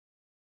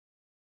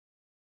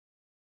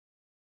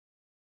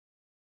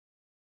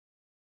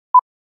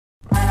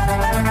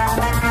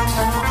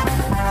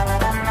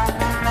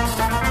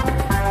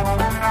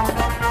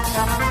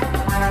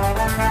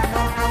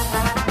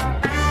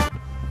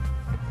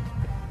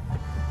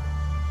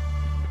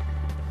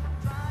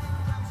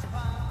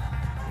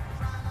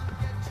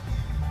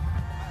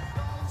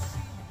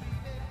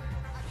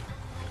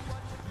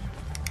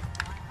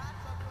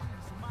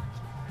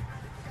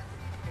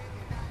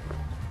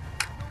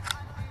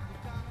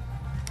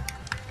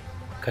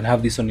Can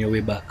have this on your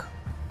way back.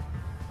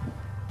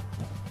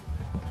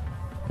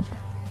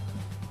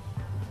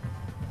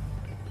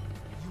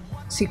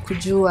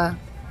 Sikujua.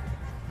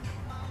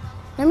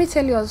 Let me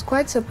tell you, I was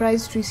quite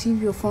surprised to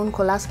receive your phone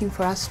call asking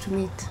for us to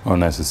meet. Oh,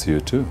 nice to see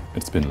you too.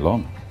 It's been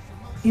long.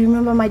 You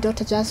remember my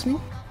daughter Jasmine?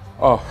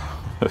 Oh,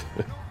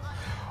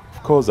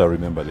 of course I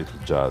remember little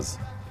Jazz.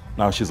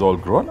 Now she's all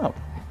grown up.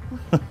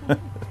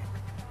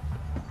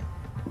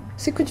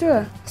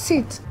 Sikujua,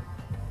 sit.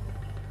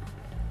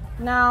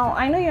 Now,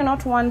 I know you're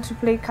not one to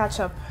play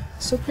catch-up,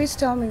 so please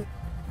tell me,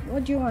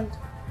 what do you want?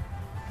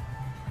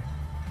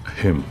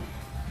 Him.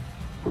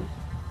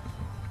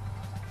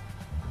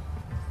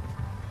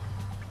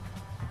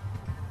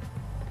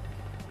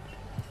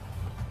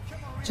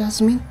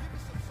 Jasmine?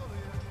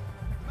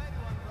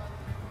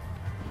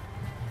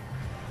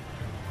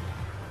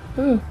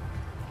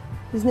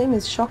 His name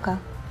is Shoka.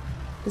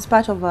 He's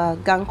part of a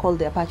gang called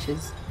the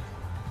Apaches.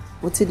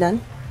 What's he done?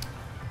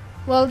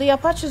 Well, the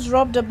Apaches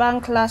robbed a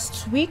bank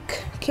last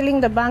week,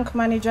 killing the bank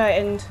manager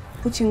and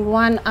putting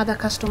one other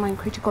customer in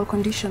critical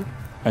condition.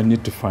 I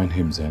need to find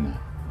him, Zena,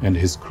 and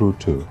his crew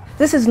too.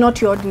 This is not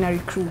your ordinary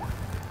crew.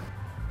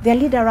 Their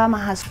leader Rama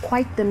has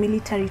quite the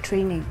military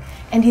training,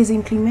 and he's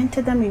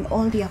implemented them in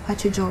all the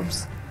Apache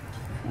jobs.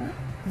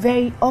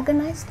 Very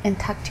organized and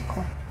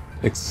tactical.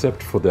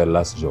 Except for their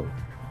last job.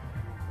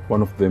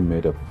 One of them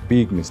made a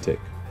big mistake,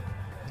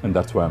 and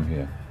that's why I'm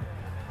here.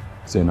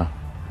 Zena,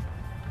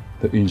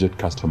 the injured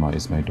customer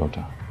is my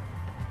daughter.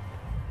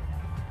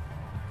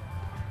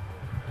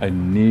 I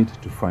need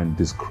to find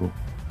this crew.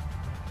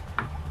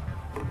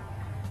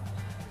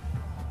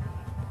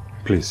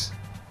 Please.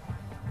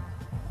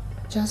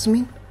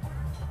 Jasmine?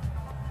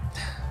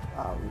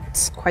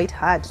 It's quite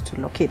hard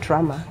to locate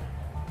Rama,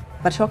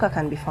 but Shoka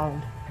can be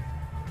found.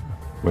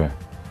 Where?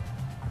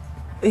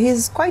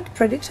 He's quite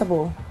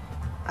predictable.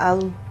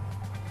 I'll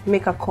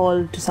make a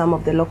call to some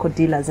of the local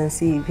dealers and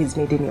see if he's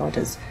made any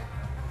orders.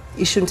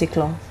 It shouldn't take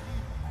long.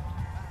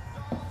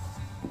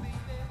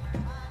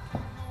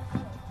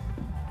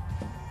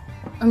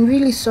 I'm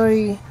really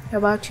sorry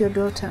about your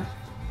daughter.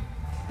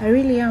 I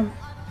really am.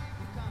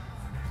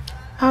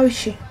 How is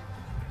she?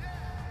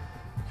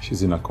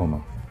 She's in a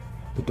coma.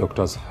 The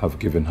doctors have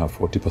given her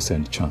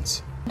 40%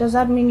 chance. Does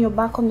that mean you're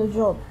back on the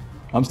job?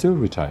 I'm still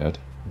retired.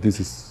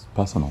 This is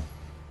personal.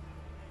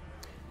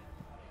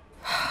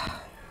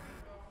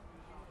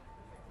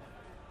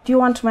 Do you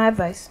want my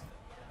advice?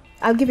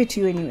 I'll give it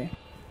to you anyway.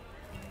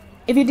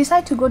 If you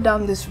decide to go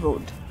down this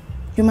road,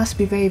 you must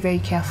be very, very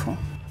careful.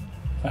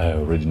 I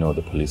already know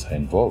the police are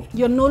involved.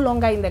 You're no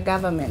longer in the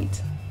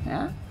government.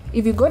 Yeah?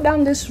 If you go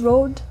down this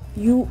road,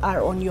 you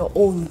are on your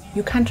own.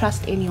 You can't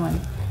trust anyone.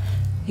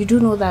 You do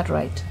know that,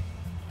 right?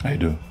 I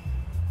do.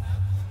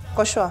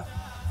 Koshwa.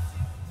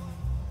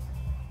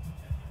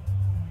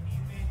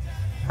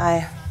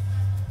 Aya.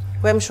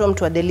 We mshuo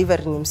mtu wa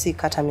delivery ni msi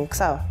kata mix,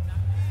 sawa?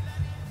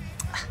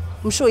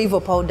 Mshuo hivyo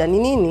powder ni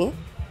nini?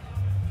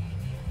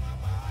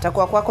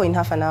 Takuwa kwako in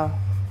half an hour.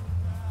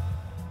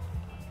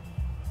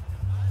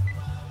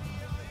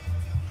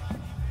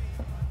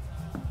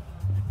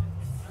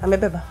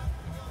 Amebeba?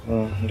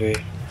 Ndio.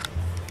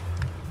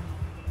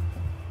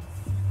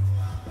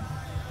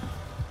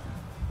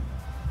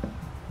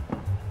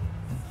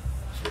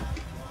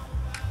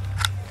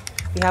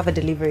 We have a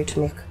delivery to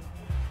make.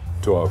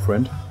 To our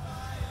friend?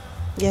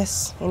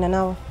 Yes, in an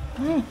hour.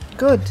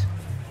 Good.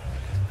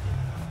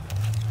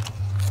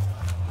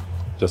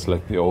 Just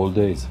like the old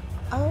days.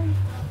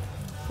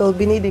 We'll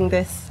be needing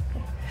this.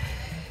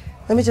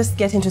 Let me just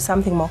get into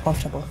something more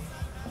comfortable.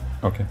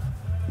 Okay.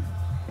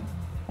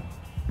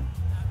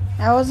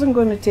 I wasn't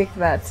going to take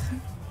that.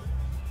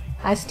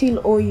 I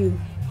still owe you.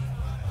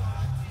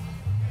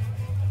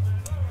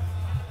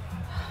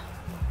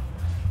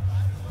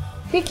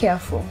 Be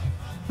careful,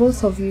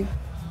 both of you.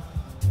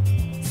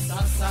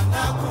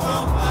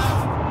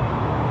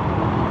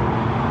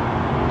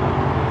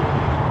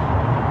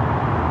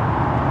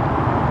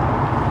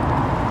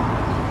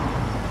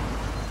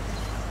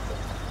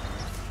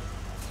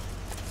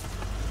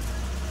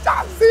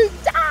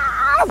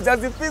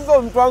 Jazi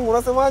pizo mtu wangu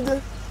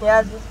unasemaje?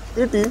 Yazi.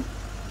 Iti?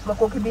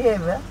 Mko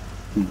kibehave?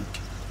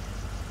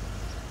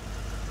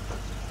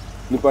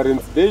 Ni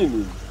Parents Day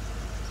ni?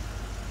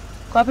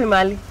 Kwa wapi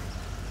mali?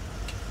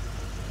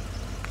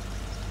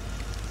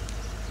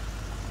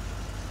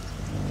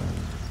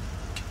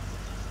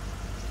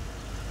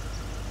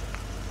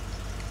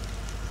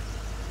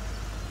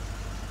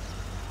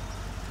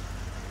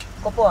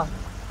 Kopoa.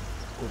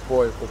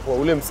 Kupoa.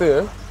 Ule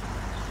msee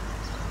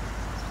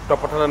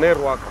tutapatana naye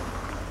Rwaka.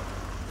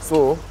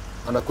 So,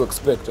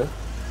 anaku-expect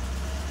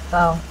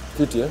Sawa.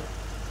 Kiti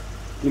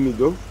Hili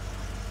do.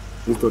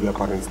 History ya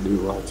Parents Day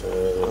wacha.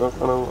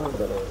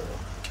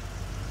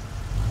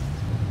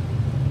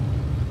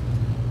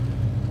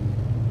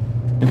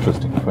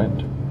 Interesting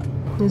friend.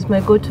 He's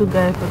my go-to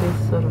guy for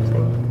this sort of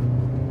thing.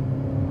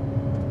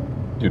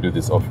 Do you do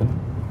this often?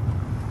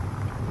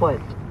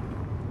 What?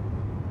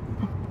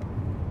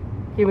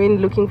 You mean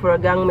looking for a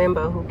gang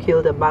member who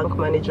killed a bank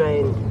manager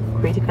and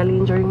critically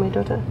injuring my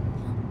daughter?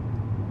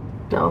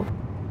 No.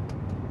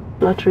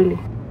 Not really.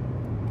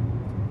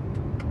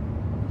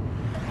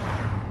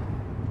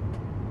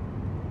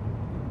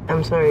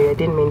 I'm sorry, I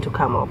didn't mean to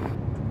come up.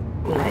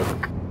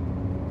 Like...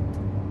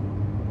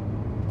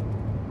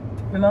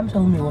 My mom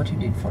told me what you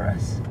did for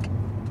us.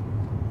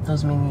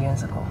 Those many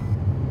years ago.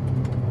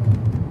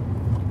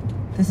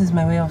 This is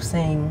my way of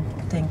saying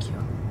thank you.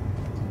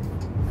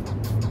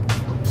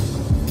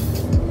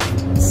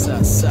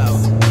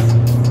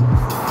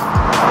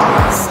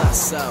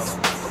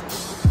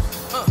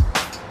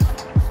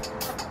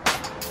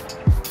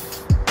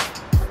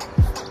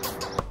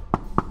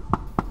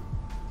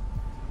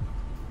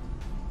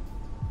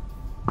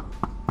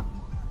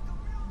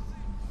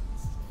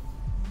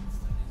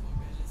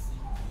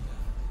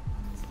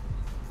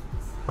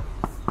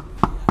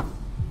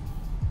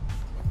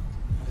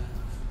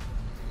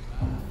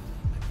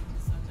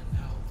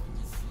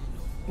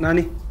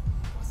 Nani?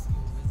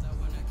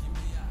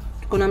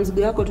 Kuna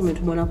mzigo yako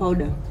tumetumwa na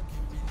powder.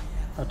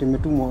 Ati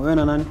umetumwa wewe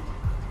na nani?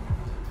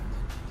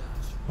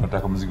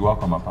 Nataka mzigo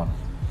wako mapana.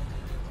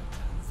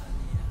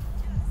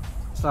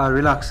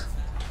 Relax.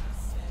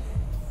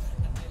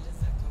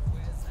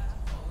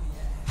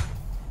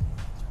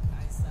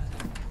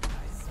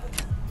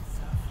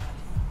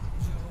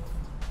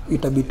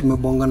 Itabidi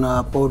tumebonga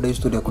na powder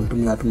historia ya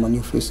kunitumia tu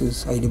new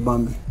faces ID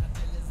Bambi.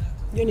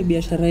 Hiyo ni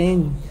biashara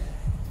yenu.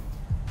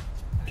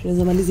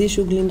 Tunaweza malizia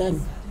shughuli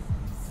ndani.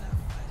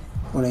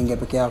 Unaingia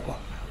peke yako?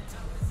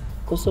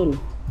 Kwa solo?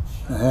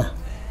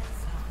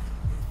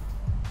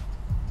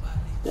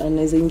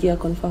 Anaweza ingia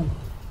confirm.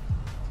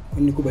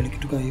 Unikubali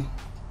kitu kama hiyo?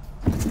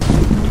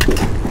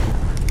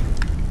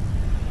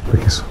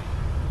 Pekiso.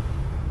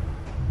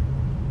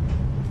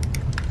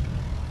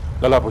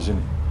 Lala hapo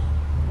chini.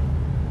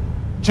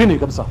 Chini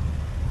kabisa.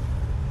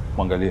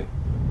 Mwangalie.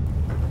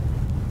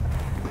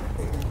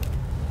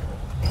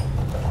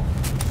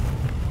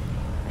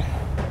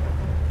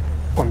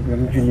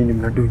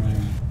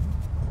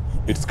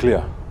 It's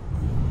clear.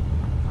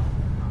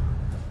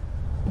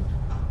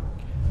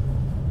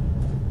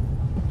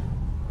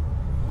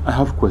 I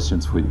have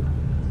questions for you,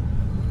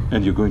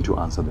 and you're going to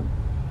answer them.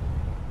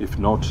 If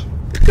not,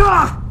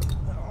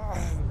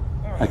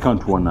 I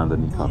count one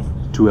underneath her.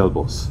 2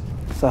 elbows.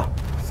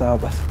 Sawa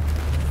basi.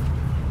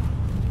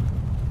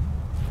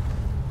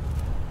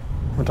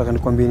 Unataka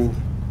nikwambie nini?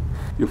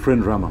 Your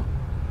friend Rama,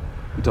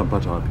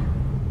 utampata wapi?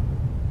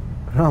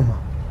 Rama?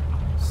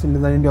 Si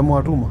ndani ndio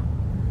mwatuma.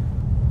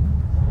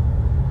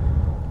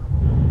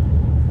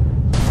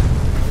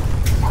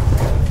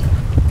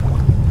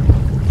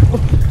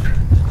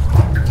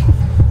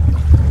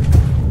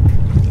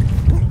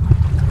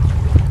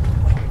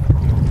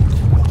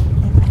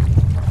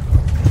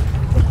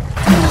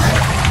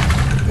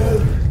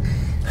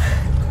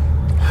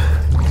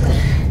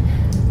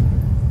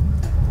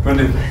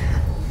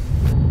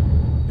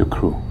 Your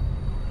crew.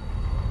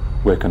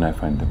 Where can I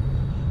find them?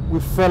 We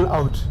fell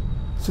out.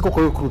 Siko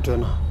kwa hiyo crew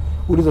tena.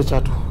 Uliza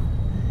Chatu.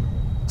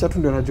 Chatu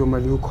ndio anajua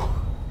mali huko.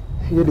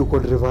 Yeye ndio kwa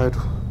driver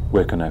yetu.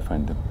 Where can I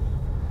find them?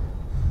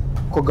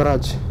 Kwa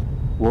garage.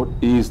 What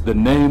is the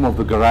name of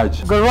the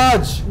garage?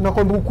 Garage!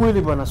 Nakwambia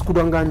ukweli bana,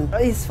 sikudanganyi.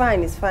 It's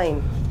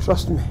fine.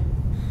 Trust me.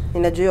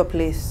 Ninajua your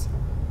place.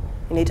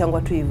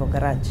 Inaitangwa tu hivyo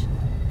garage.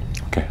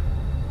 Okay.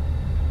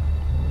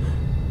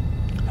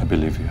 I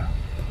believe you.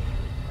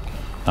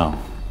 Now,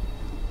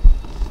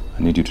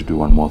 I need you to do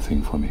one more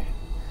thing for me.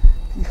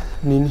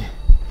 Nini?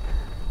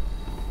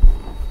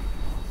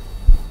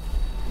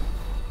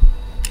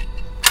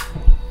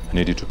 I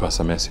need you to pass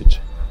a message.